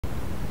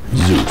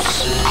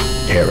Zeus,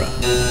 Hera,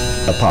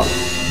 Apollo,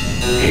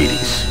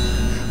 Hades.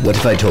 What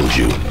if I told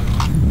you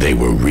they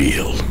were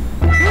real?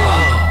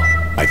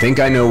 I think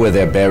I know where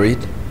they're buried,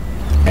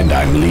 and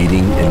I'm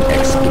leading an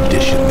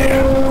expedition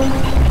there.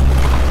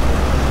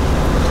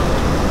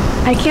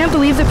 I can't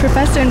believe the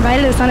professor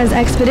invited us on his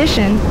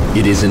expedition.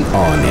 It isn't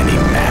on any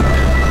map.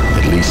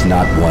 At least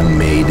not one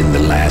made in the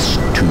last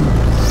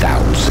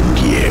 2,000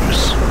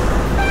 years.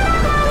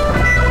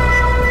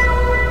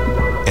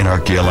 An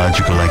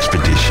archaeological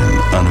expedition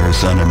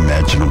unearths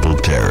unimaginable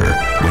terror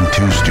when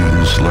two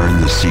students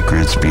learn the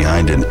secrets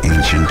behind an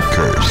ancient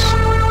curse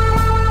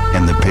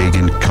and the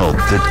pagan cult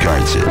that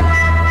guards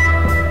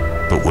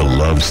it. But will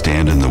love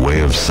stand in the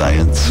way of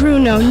science?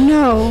 Bruno,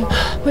 no.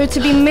 We're to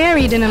be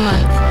married in a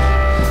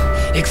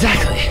month.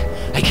 Exactly.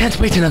 I can't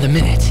wait another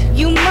minute.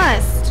 You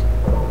must.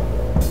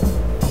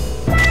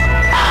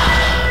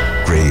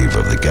 Grave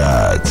of the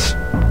gods.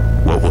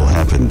 What will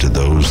happen to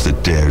those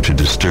that dare to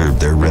disturb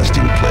their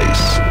resting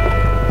place?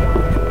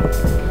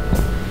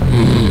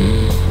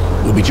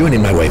 We'll be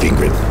joining my wife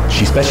Ingrid.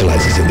 She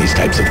specializes in these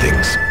types of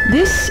things.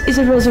 This is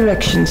a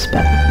resurrection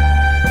spell.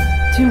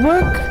 To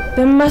work,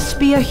 there must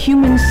be a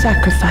human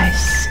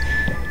sacrifice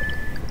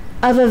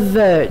of a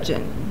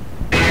virgin.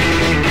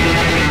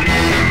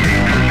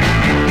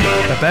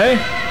 Pepe?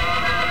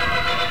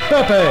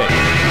 Pepe!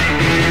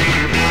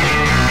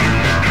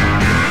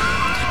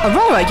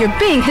 Aurora, you're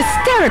being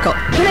hysterical.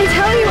 Can I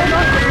tell you I'm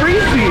not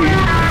crazy?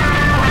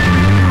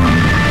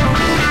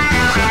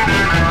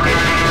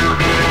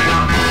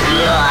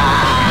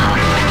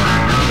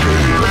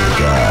 Grave of the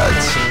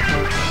gods.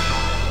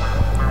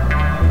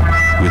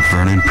 With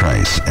Vernon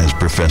Price as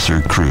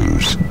Professor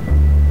Cruz.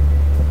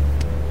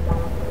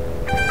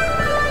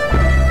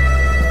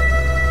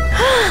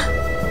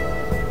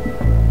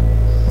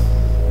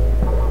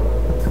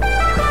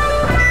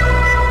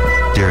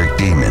 Derek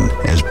Damon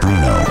as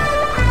Bruno.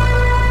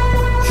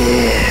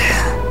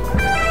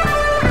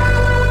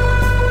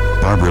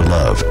 Barbara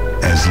Love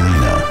as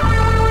Lena.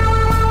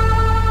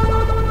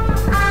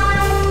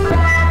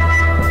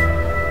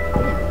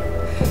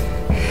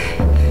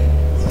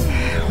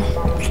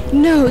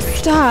 No,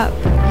 stop.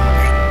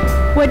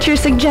 What you're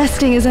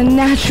suggesting is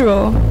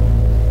unnatural.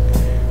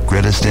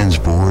 Greta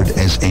Stensbourg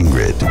as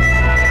Ingrid.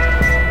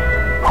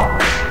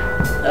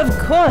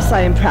 Of course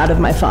I am proud of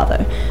my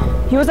father.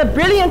 He was a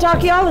brilliant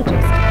archaeologist.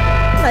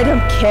 I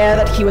don't care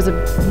that he was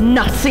a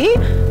Nazi.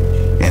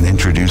 And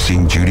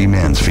introducing Judy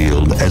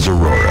Mansfield as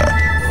Aurora.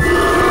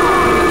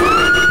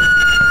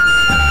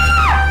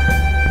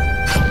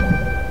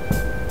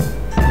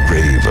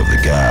 Grave of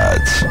the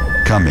Gods.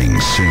 Coming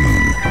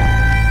soon.